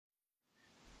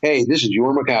Hey, this is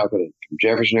Jorma Kaukonen from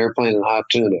Jefferson Airplane and Hot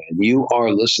Tuna, and you are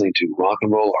listening to Rock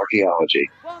and Roll Archaeology.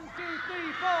 1, 2,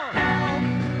 3, 4.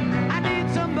 I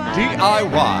need somebody.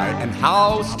 DIY and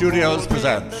How Studios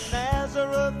presents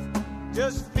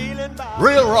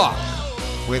Real Rock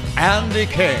with Andy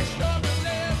King.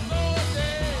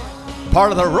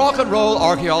 Part of the Rock and Roll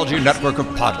Archaeology network of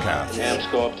podcasts. Amps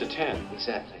go up to 10.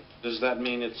 Exactly. Does that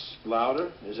mean it's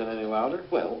louder? Is it any louder?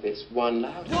 Well, it's one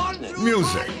louder, isn't it?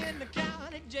 Music,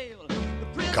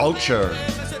 culture,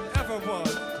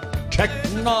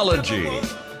 technology,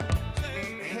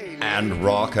 and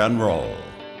rock and roll.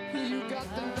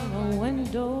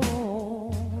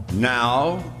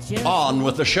 Now, on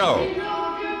with the show.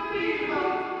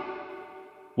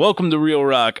 Welcome to Real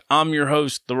Rock. I'm your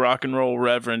host, the Rock and Roll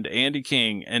Reverend Andy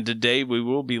King, and today we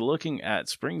will be looking at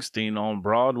Springsteen on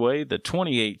Broadway, the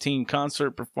 2018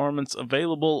 concert performance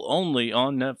available only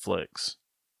on Netflix.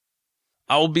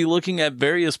 I will be looking at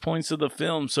various points of the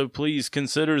film, so please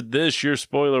consider this your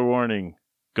spoiler warning.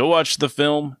 Go watch the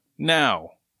film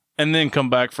now, and then come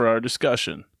back for our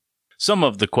discussion. Some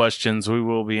of the questions we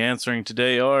will be answering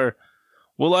today are,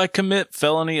 will I commit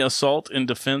felony assault in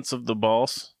defense of the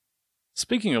boss?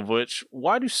 Speaking of which,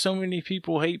 why do so many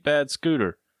people hate Bad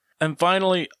Scooter? And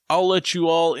finally, I'll let you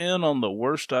all in on the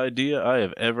worst idea I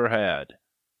have ever had.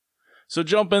 So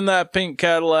jump in that pink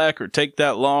Cadillac or take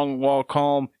that long walk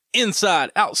home,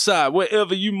 inside, outside,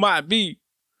 wherever you might be.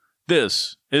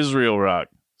 This is Real Rock,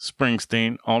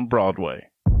 Springsteen on Broadway.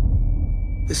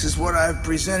 This is what I've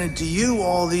presented to you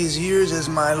all these years as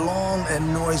my long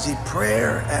and noisy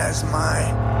prayer, as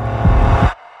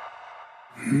my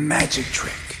magic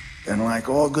trick. And like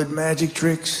all good magic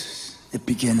tricks, it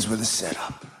begins with a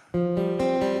setup. When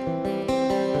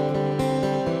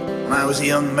I was a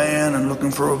young man and looking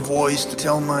for a voice to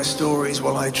tell my stories,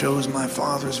 well, I chose my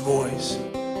father's voice.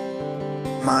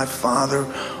 My father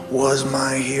was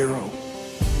my hero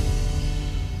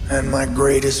and my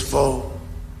greatest foe.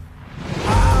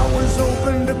 I was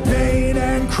open to pain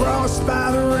and crossed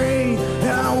by the rain, and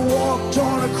I walked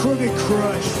on a crooked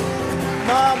crush.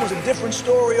 Mom was a different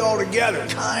story altogether.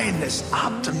 Kindness,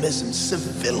 optimism,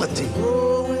 civility.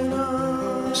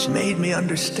 She made me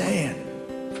understand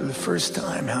for the first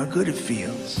time how good it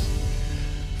feels.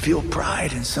 Feel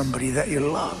pride in somebody that you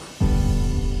love.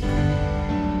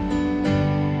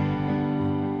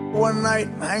 One night,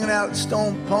 I'm hanging out at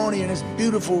Stone Pony, and this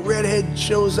beautiful redhead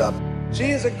shows up. She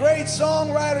is a great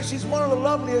songwriter. She's one of the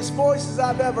loveliest voices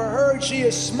I've ever heard. She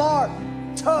is smart,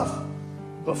 tough,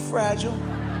 but fragile.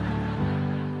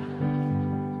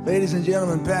 Ladies and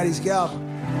gentlemen, Patti Scout.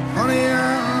 Honey,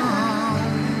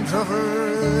 I'm tougher.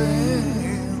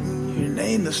 You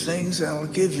name the things that'll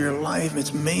give your life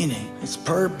its meaning, its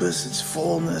purpose, its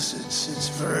fullness, its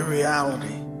very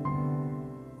reality.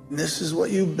 And this is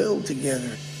what you build together.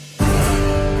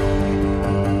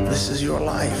 This is your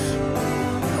life.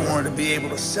 I wanted to be able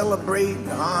to celebrate and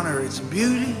honor its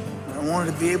beauty. I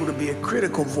wanted to be able to be a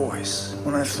critical voice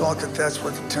when I thought that that's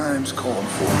what the times called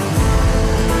for.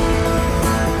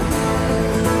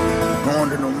 I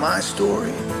wanted to know my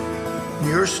story,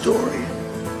 your story.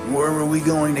 Where were we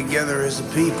going together as a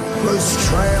people? Us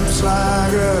tramps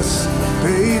like us,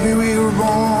 baby, we were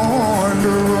born to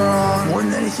run. More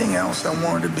than anything else, I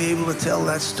wanted to be able to tell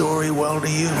that story well to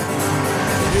you.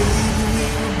 Baby, we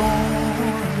were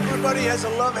born. Everybody has a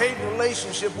love-hate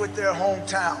relationship with their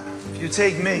hometown. If you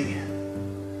take me,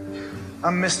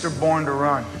 I'm Mr. Born to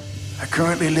Run. I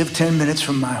currently live 10 minutes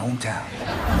from my hometown.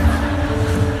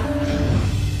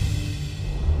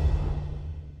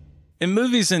 In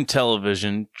movies and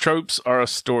television, tropes are a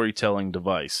storytelling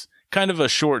device, kind of a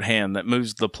shorthand that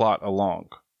moves the plot along.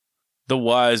 The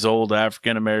wise old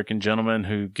African-American gentleman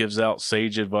who gives out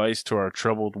sage advice to our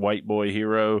troubled white boy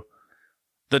hero,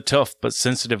 the tough but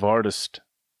sensitive artist,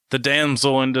 the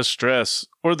damsel in distress,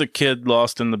 or the kid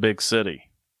lost in the big city.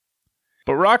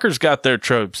 But rockers got their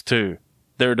tropes too,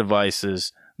 their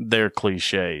devices, their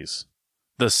cliches.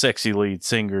 The sexy lead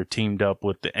singer teamed up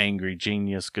with the angry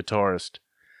genius guitarist,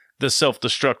 the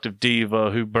self-destructive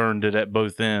diva who burned it at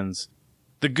both ends,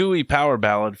 the gooey power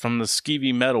ballad from the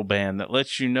skeevy metal band that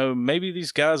lets you know maybe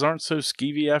these guys aren't so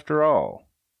skeevy after all.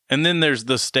 And then there's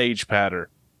the stage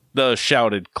patter, the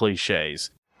shouted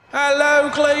cliches. Hello,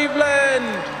 Cleveland!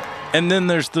 And then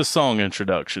there's the song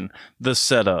introduction, the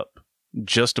setup,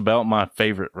 just about my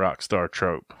favorite rock star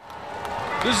trope.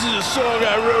 This is a song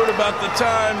I wrote about the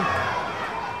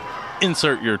time.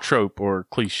 Insert your trope or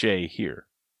cliche here.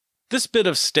 This bit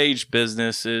of stage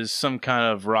business is some kind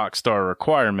of rock star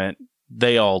requirement.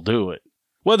 They all do it.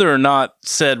 Whether or not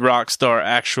said rock star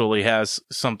actually has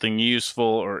something useful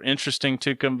or interesting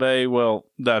to convey, well,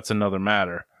 that's another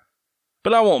matter.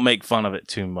 but I won't make fun of it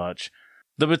too much.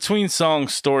 The between-song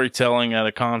storytelling at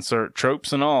a concert,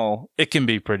 tropes and all, it can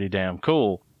be pretty damn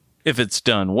cool. If it's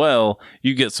done well,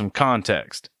 you get some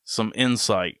context, some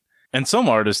insight, and some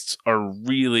artists are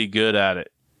really good at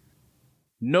it.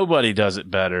 Nobody does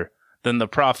it better than the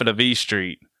Prophet of E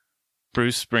Street,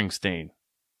 Bruce Springsteen.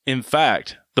 In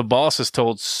fact, the boss has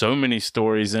told so many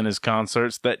stories in his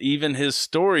concerts that even his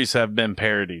stories have been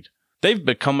parodied. They've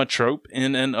become a trope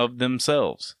in and of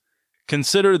themselves.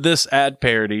 Consider this ad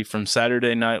parody from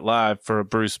Saturday Night Live for a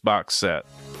Bruce box set.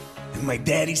 And my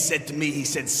daddy said to me, he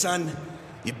said, "Son,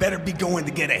 you better be going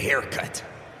to get a haircut."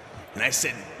 And I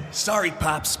said, "Sorry,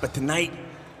 Pops, but tonight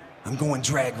I'm going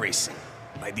drag racing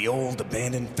by the old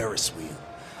abandoned Ferris wheel."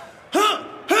 Huh,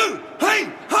 hoo,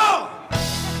 hey, ho!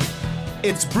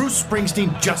 It's Bruce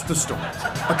Springsteen Just the Stories,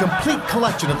 a complete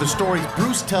collection of the stories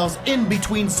Bruce tells in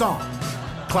between songs.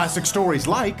 Classic stories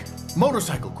like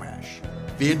Motorcycle Crash,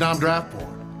 Vietnam Draft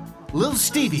Board, Lil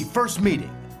Stevie First Meeting,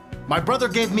 My Brother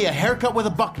Gave Me a Haircut with a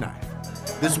Buck Knife,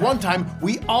 This One Time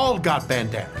We All Got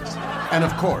Bandanas, and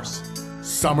of course,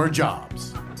 Summer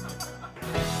Jobs.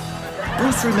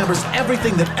 Bruce remembers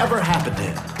everything that ever happened to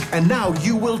him, and now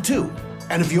you will too.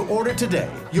 And if you order today,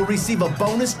 you'll receive a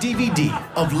bonus DVD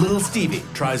of Little Stevie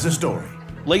Tries a Story.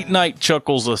 Late night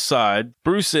chuckles aside,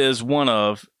 Bruce is one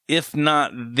of, if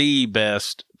not the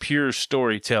best, pure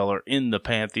storyteller in the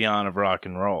pantheon of rock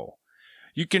and roll.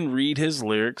 You can read his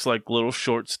lyrics like little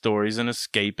short stories and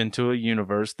escape into a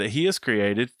universe that he has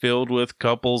created filled with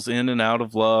couples in and out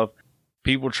of love,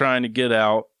 people trying to get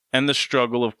out, and the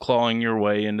struggle of clawing your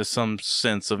way into some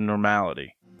sense of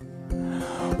normality.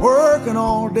 Working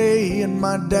all day in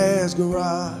my dad's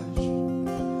garage.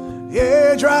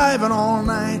 Yeah, driving all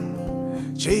night,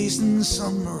 chasing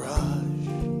some mirage.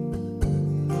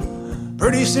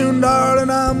 Pretty soon, darling,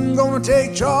 I'm gonna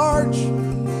take charge.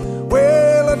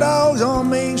 Well, the dogs on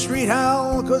Main Street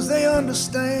howl 'cause they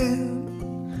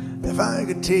understand. If I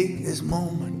could take this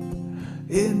moment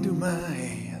into my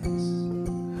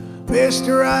hands.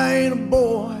 Mister, I ain't a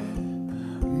boy,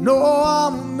 no,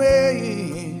 I'm a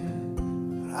man.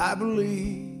 I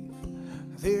believe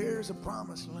there's a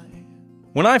promised land.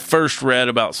 When I first read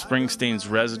about Springsteen's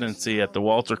residency at the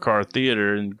Walter Carr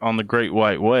Theater on the Great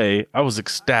White Way, I was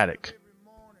ecstatic.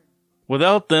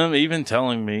 Without them even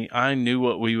telling me, I knew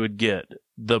what we would get,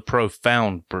 the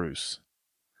profound Bruce.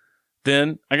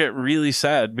 Then I got really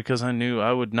sad because I knew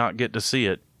I would not get to see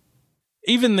it.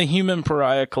 Even the Human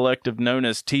Pariah Collective known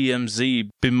as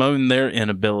TMZ bemoaned their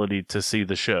inability to see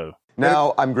the show.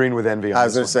 Now I'm green with envy on I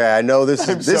was going to say, I know this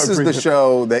is the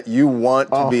show that you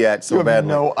want to be at so badly. You have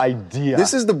no idea.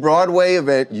 This is the Broadway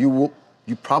event you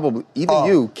probably, even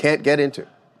you can't get into.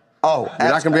 Oh, you're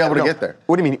not going to be able to get there.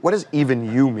 What do you mean? What does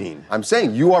even you mean? I'm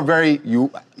saying you are you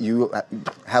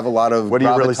have a lot of What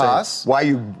are you really gravitas.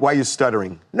 saying? Why are you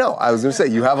stuttering? No, I was going to say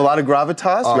you have a lot of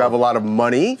gravitas. You have a lot of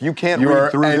money. You can't read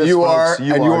through this, you folks.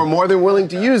 are more than willing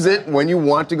to use it when you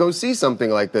want to go see something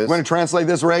like this. You want to translate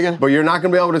this, Reagan? But you're not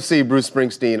going to be able to see Bruce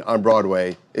Springsteen on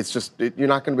Broadway. It's just you're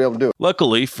not going to be able to do it.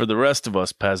 Luckily for the rest of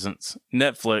us peasants,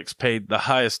 Netflix paid the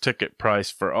highest ticket price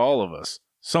for all of us,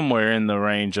 somewhere in the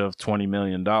range of $20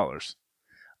 million.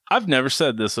 I've never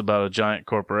said this about a giant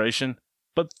corporation,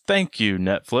 but thank you,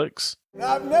 Netflix.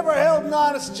 I've never held an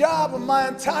honest job in my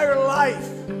entire life.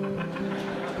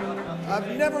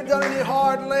 I've never done any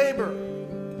hard labor.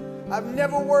 I've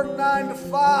never worked 9 to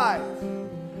 5.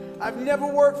 I've never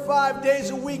worked 5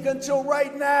 days a week until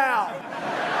right now.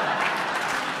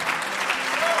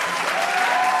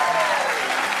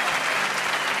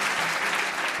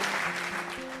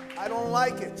 I don't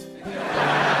like it.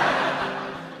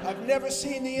 I've never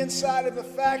seen the inside of a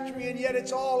factory, and yet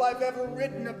it's all I've ever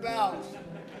written about.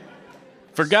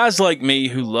 For guys like me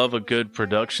who love a good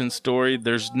production story,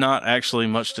 there's not actually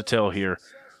much to tell here.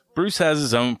 Bruce has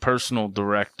his own personal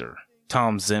director,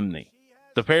 Tom Zimney.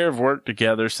 The pair have worked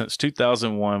together since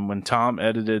 2001 when Tom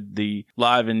edited the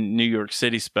Live in New York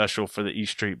City special for the E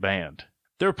Street Band.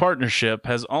 Their partnership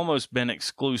has almost been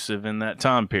exclusive in that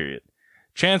time period.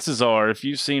 Chances are, if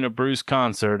you've seen a Bruce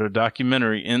concert or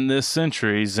documentary in this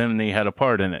century, Zimney had a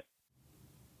part in it.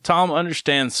 Tom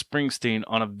understands Springsteen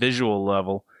on a visual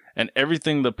level, and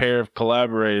everything the pair have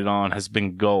collaborated on has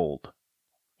been gold.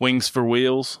 Wings for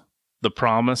Wheels, The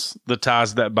Promise, The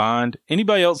Ties That Bind.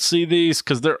 Anybody else see these?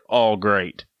 Because they're all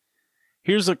great.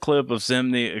 Here's a clip of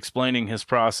Zimney explaining his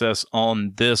process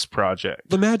on this project.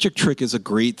 The magic trick is a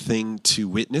great thing to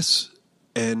witness,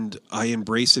 and I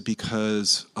embrace it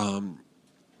because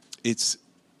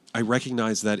I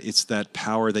recognize that it's that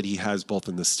power that he has both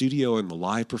in the studio and the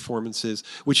live performances,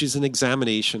 which is an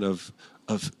examination of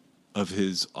of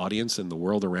his audience and the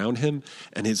world around him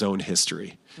and his own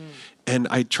history. And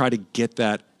I try to get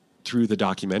that through the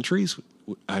documentaries.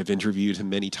 I've interviewed him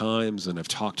many times and I've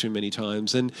talked to him many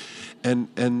times. And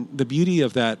the beauty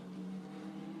of that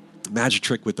magic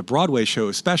trick with the Broadway show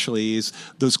especially is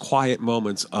those quiet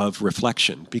moments of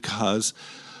reflection, because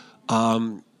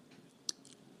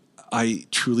I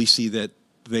truly see that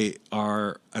they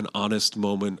are an honest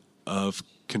moment of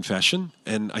confession,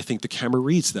 and I think the camera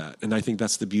reads that. And I think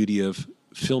that's the beauty of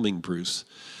filming Bruce,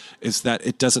 is that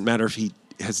it doesn't matter if he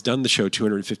has done the show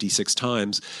 256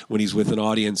 times. When he's with an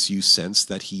audience, you sense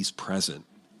that he's present.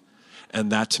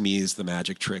 And that to me is the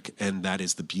magic trick, and that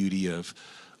is the beauty of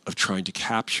trying to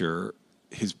capture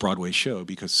his Broadway show,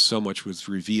 because so much was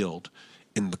revealed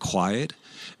in the quiet,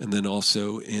 and then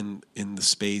also in the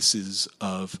spaces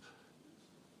of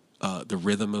the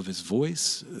rhythm of his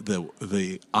voice, the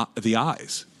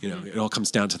eyes. It all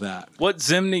comes down to that. What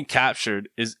Zimney captured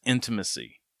is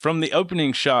intimacy. From the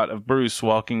opening shot of Bruce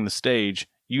walking the stage,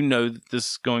 you know that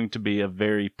this is going to be a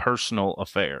very personal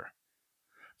affair.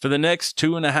 For the next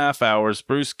 2.5 hours,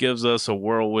 Bruce gives us a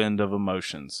whirlwind of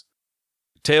emotions.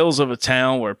 Tales of a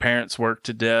town where parents work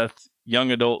to death, young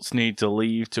adults need to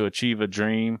leave to achieve a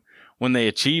dream. When they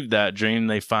achieve that dream,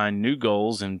 they find new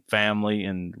goals in family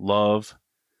and love.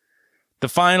 The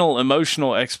final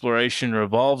emotional exploration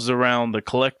revolves around the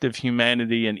collective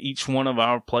humanity and each one of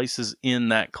our places in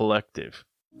that collective.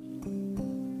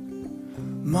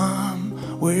 Mom,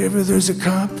 wherever there's a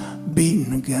cop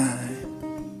beating a guy,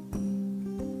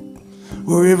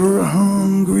 wherever a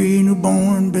hungry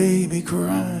newborn baby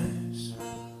cries,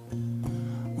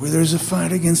 where there's a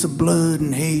fight against the blood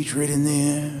and hatred in the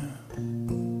air,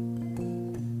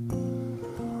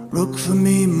 look for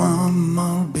me, Mom,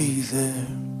 I'll be there.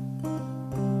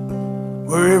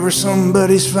 Wherever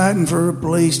somebody's fighting for a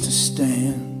place to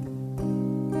stand,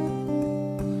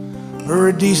 or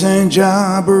a decent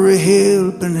job, or a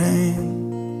helping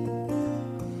hand,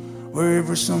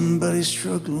 wherever somebody's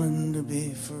struggling to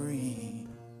be free.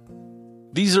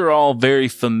 These are all very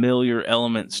familiar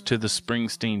elements to the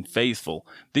Springsteen faithful.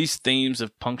 These themes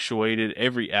have punctuated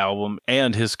every album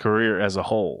and his career as a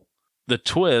whole. The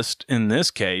twist in this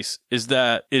case is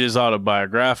that it is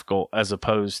autobiographical as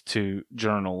opposed to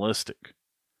journalistic.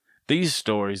 These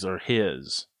stories are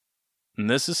his, and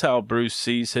this is how Bruce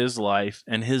sees his life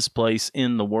and his place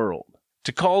in the world.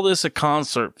 To call this a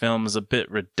concert film is a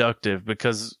bit reductive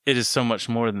because it is so much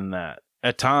more than that.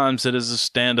 At times it is a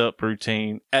stand-up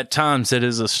routine, at times it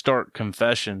is a stark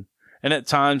confession, and at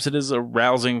times it is a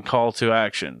rousing call to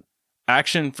action.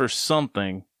 Action for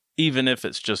something, even if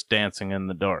it's just dancing in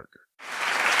the dark.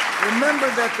 Remember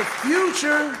that the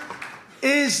future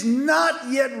is not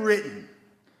yet written.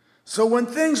 So when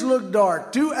things look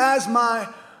dark, do as my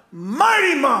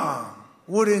mighty mom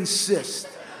would insist.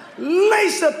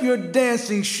 Lace up your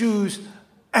dancing shoes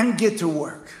and get to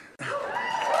work.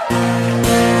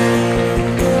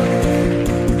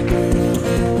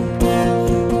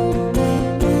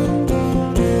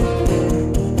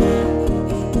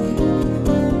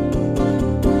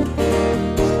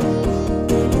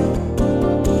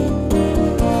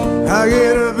 I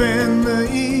get up in the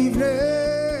evening.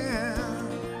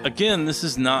 Again, this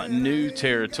is not new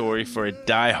territory for a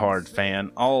diehard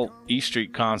fan. All E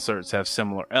Street concerts have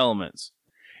similar elements.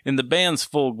 In the band's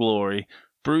full glory,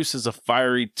 Bruce is a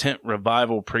fiery tent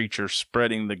revival preacher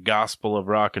spreading the gospel of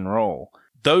rock and roll.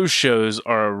 Those shows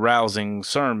are a rousing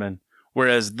sermon,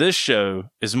 whereas this show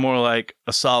is more like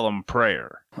a solemn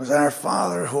prayer. Was our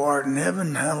Father who art in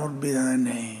heaven, hallowed be thy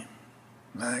name.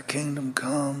 Thy kingdom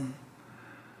come,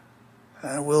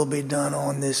 thy will be done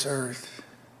on this earth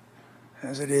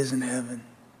as it is in heaven.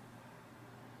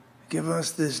 Give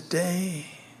us this day,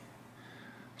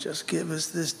 just give us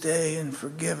this day and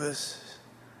forgive us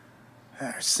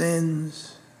our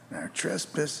sins and our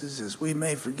trespasses as we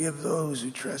may forgive those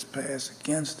who trespass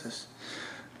against us.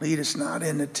 Lead us not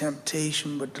into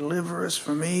temptation, but deliver us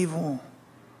from evil,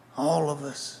 all of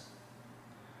us,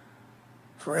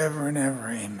 forever and ever.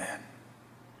 Amen.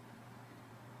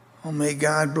 Oh, may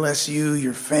God bless you,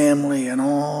 your family, and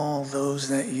all those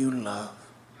that you love.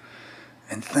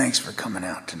 And thanks for coming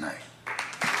out tonight.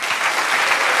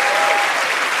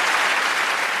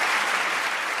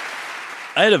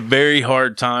 I had a very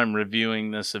hard time reviewing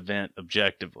this event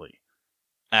objectively.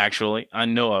 Actually, I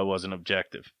know I wasn't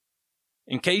objective.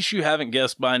 In case you haven't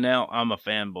guessed by now, I'm a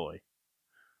fanboy.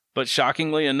 But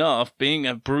shockingly enough, being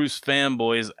a Bruce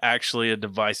fanboy is actually a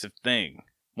divisive thing.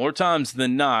 More times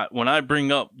than not, when I bring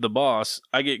up the boss,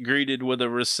 I get greeted with a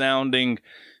resounding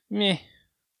meh.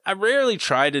 I rarely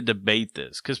try to debate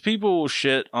this, because people will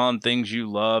shit on things you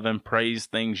love and praise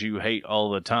things you hate all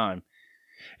the time.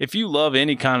 If you love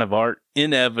any kind of art,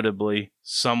 inevitably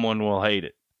someone will hate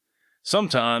it.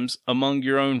 Sometimes, among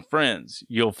your own friends,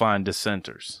 you'll find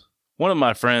dissenters. One of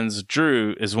my friends,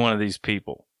 Drew, is one of these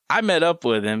people. I met up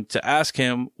with him to ask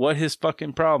him what his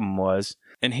fucking problem was,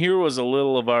 and here was a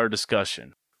little of our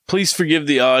discussion. Please forgive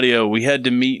the audio. We had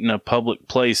to meet in a public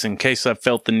place in case I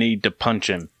felt the need to punch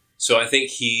him. So I think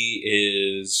he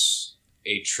is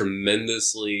a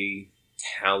tremendously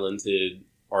talented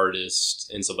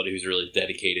artist and somebody who's really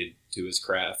dedicated to his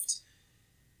craft.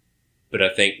 But I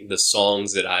think the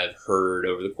songs that I've heard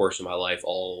over the course of my life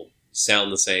all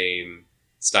sound the same,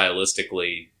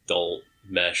 stylistically don't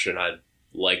mesh, and I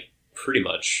like pretty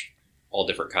much all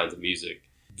different kinds of music.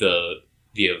 The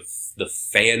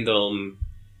fandom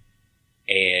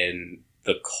and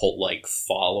the cult-like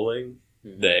following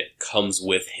that comes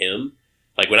with him.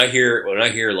 Like when I hear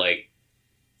like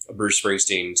a Bruce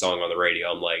Springsteen song on the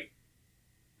radio, I'm like,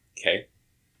 okay,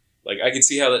 like I can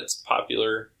see how that's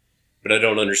popular, but I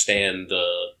don't understand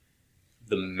the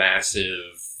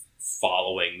massive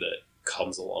following that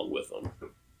comes along with them.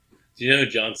 Do you know who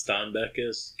John Steinbeck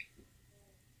is?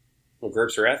 Well,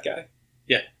 Grapes of Wrath guy?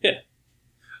 Yeah.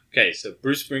 Okay, so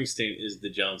Bruce Springsteen is the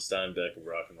John Steinbeck of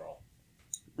rock and roll.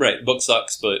 Right, the book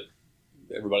sucks, but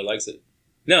everybody likes it.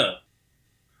 No.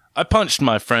 I punched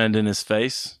my friend in his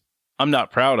face. I'm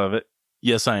not proud of it.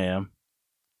 Yes, I am.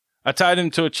 I tied him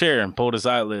to a chair and pulled his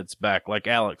eyelids back like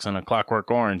Alex in A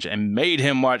Clockwork Orange and made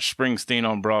him watch Springsteen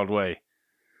on Broadway.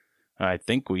 I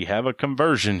think we have a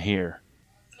conversion here.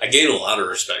 I gained a lot of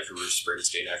respect for Bruce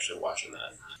Springsteen actually watching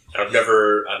that. I've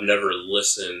never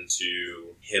listened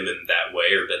to him in that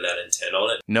way or been that intent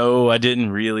on it. No, I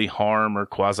didn't really harm or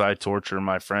quasi-torture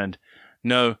my friend.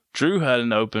 No, Drew had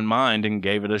an open mind and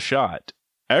gave it a shot.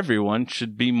 Everyone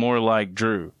should be more like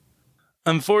Drew.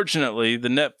 Unfortunately, the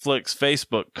Netflix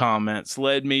Facebook comments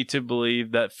led me to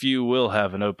believe that few will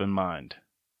have an open mind.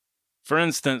 For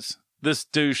instance, this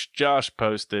douche Josh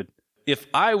posted, "If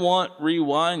I want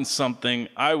rewind something,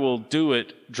 I will do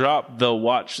it. Drop the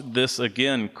watch this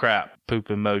again crap poop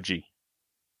emoji."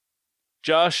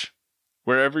 Josh,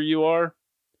 wherever you are,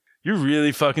 you're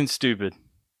really fucking stupid.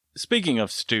 Speaking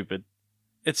of stupid,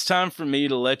 it's time for me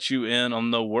to let you in on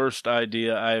the worst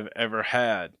idea I've ever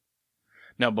had.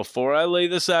 Now, before I lay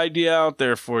this idea out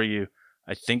there for you,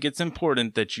 I think it's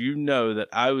important that you know that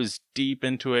I was deep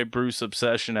into a Bruce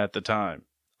obsession at the time.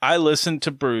 I listened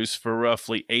to Bruce for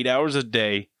roughly 8 hours a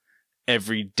day,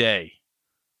 every day.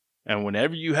 And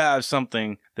whenever you have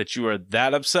something that you are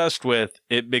that obsessed with,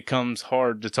 it becomes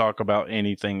hard to talk about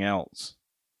anything else.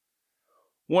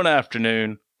 One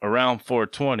afternoon, around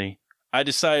 4:20, I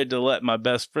decided to let my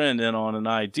best friend in on an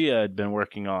idea I'd been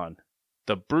working on.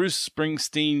 The Bruce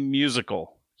Springsteen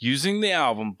musical. Using the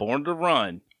album Born to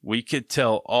Run, we could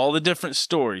tell all the different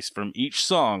stories from each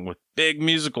song with big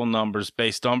musical numbers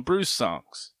based on Bruce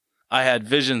songs. I had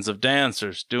visions of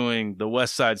dancers doing the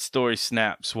West Side Story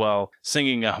snaps while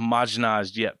singing a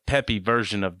homogenized yet peppy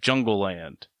version of Jungle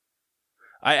Land.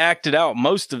 I acted out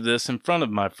most of this in front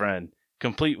of my friend,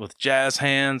 complete with jazz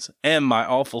hands and my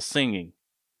awful singing.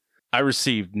 I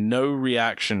received no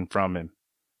reaction from him,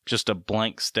 just a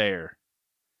blank stare.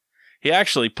 He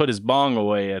actually put his bong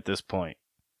away at this point.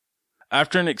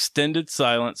 After an extended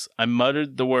silence, I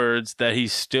muttered the words that he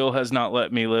still has not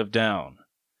let me live down.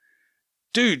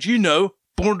 "Dude, you know,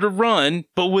 Born to Run,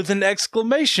 but with an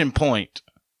exclamation point."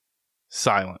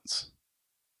 Silence.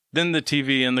 Then the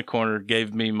TV in the corner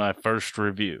gave me my first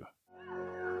review.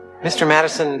 Mr.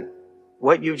 Madison,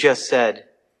 what you just said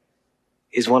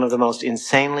is one of the most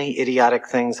insanely idiotic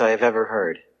things I have ever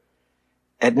heard.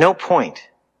 At no point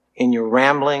in your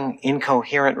rambling,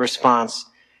 incoherent response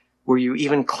were you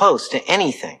even close to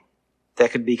anything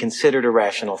that could be considered a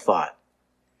rational thought.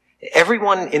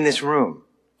 Everyone in this room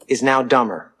is now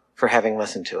dumber for having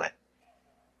listened to it.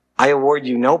 I award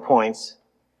you no points,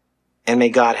 and may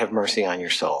God have mercy on your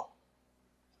soul.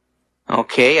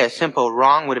 Okay, a simple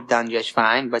wrong would have done just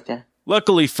fine, but...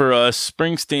 Luckily for us,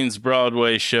 Springsteen's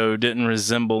Broadway show didn't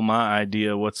resemble my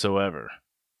idea whatsoever.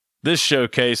 This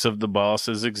showcase of the boss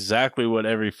is exactly what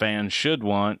every fan should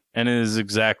want, and it is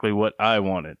exactly what I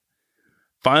wanted.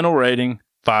 Final rating,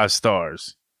 5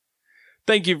 stars.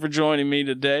 Thank you for joining me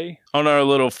today on our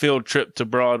little field trip to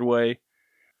Broadway.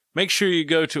 Make sure you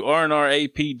go to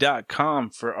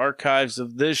rnrap.com for archives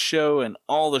of this show and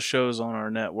all the shows on our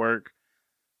network.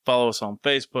 Follow us on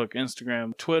Facebook,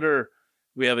 Instagram, Twitter.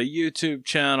 We have a YouTube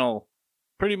channel.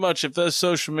 Pretty much if there's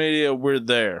social media, we're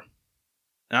there.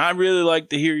 And I really like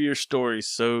to hear your stories,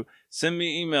 so send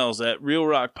me emails at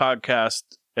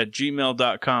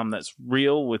realrockpodcast@gmail.com. That's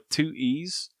real with 2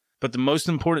 E's. But the most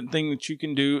important thing that you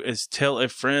can do is tell a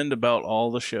friend about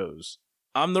all the shows.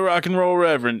 I'm the rock and roll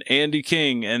Reverend Andy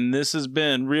King, and this has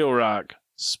been Real Rock,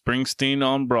 Springsteen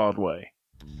on Broadway.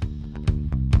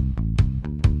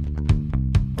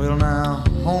 Well, now,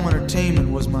 home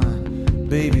entertainment was my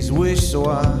baby's wish, so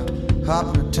I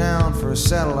hopped into town for a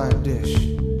satellite dish.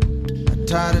 I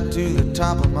tied it to the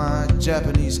top of my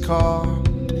Japanese car.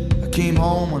 I came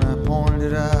home when I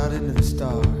pointed it out into the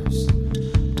stars.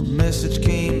 A message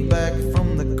came back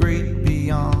from the great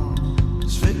beyond.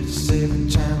 There's 57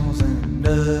 channels and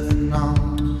nothing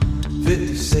on.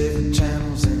 57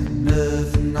 channels and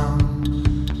nothing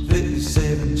on.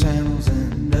 57 channels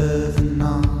and nothing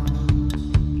on.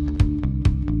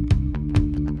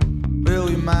 Well,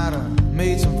 we might have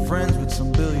made some friends with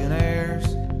some billionaires.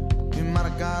 We might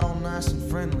have got all nice and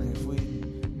friendly if we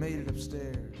made it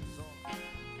upstairs.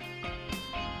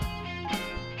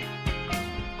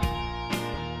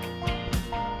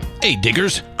 Hey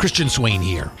diggers, Christian Swain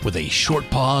here with a short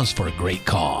pause for a great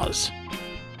cause.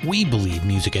 We believe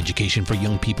music education for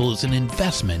young people is an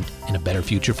investment in a better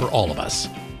future for all of us.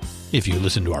 If you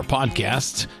listen to our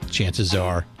podcasts, chances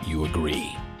are you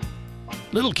agree.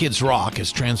 Little Kids Rock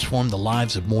has transformed the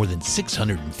lives of more than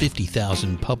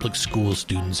 650,000 public school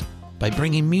students by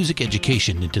bringing music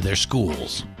education into their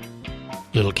schools.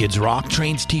 Little Kids Rock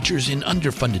trains teachers in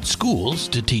underfunded schools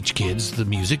to teach kids the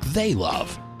music they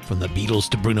love. From the Beatles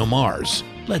to Bruno Mars,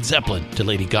 Led Zeppelin to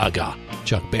Lady Gaga,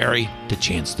 Chuck Berry to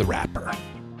Chance the Rapper.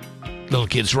 Little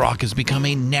Kids Rock has become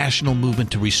a national movement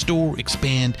to restore,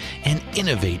 expand, and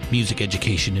innovate music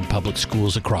education in public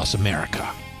schools across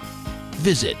America.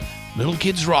 Visit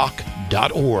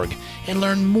littlekidsrock.org and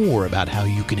learn more about how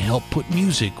you can help put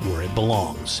music where it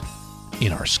belongs,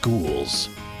 in our schools.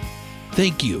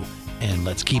 Thank you, and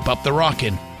let's keep up the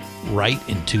rockin' right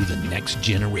into the next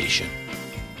generation.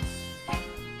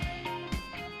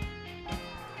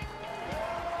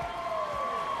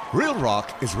 Real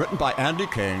Rock is written by Andy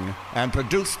King and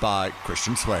produced by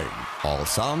Christian Swain. All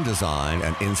sound design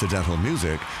and incidental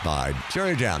music by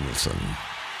Jerry Danielson.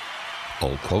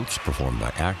 All quotes performed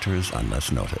by actors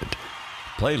unless noted.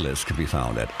 Playlists can be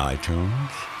found at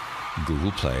iTunes,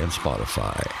 Google Play, and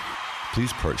Spotify.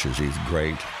 Please purchase these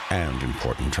great and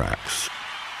important tracks.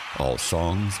 All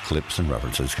songs, clips, and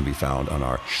references can be found on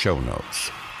our show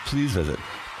notes. Please visit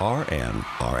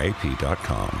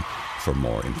rnrap.com for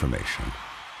more information.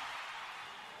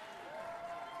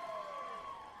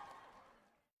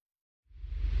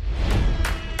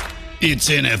 It's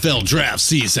NFL draft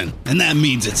season, and that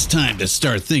means it's time to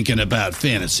start thinking about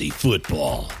fantasy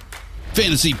football.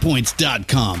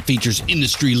 FantasyPoints.com features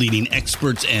industry-leading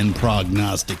experts and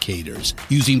prognosticators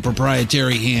using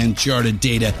proprietary hand-charted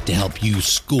data to help you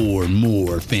score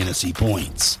more fantasy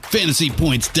points.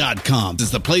 FantasyPoints.com is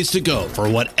the place to go for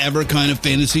whatever kind of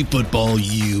fantasy football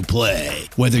you play.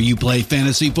 Whether you play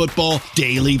fantasy football,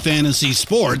 daily fantasy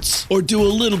sports, or do a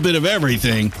little bit of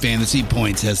everything, Fantasy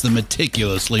Points has the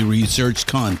meticulously researched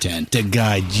content to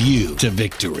guide you to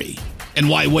victory. And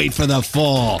why wait for the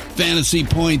fall? Fantasy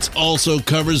Points also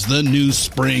covers the new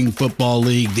spring football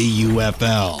league, the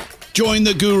UFL. Join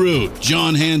the guru,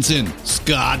 John Hansen,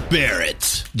 Scott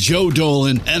Barrett, Joe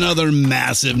Dolan, and other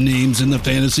massive names in the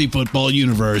fantasy football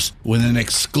universe with an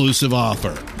exclusive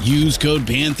offer. Use code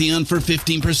Pantheon for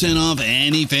 15% off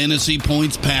any Fantasy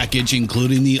Points package,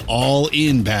 including the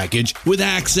all-in package, with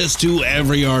access to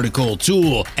every article,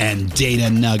 tool, and data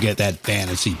nugget that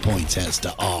Fantasy Points has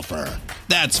to offer.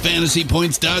 That's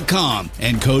FantasyPoints.com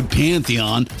and code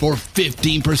Pantheon for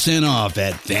 15% off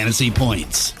at Fantasy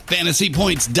Points.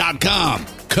 FantasyPoints.com,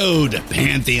 code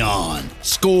Pantheon.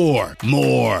 Score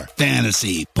more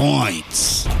fantasy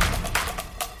points.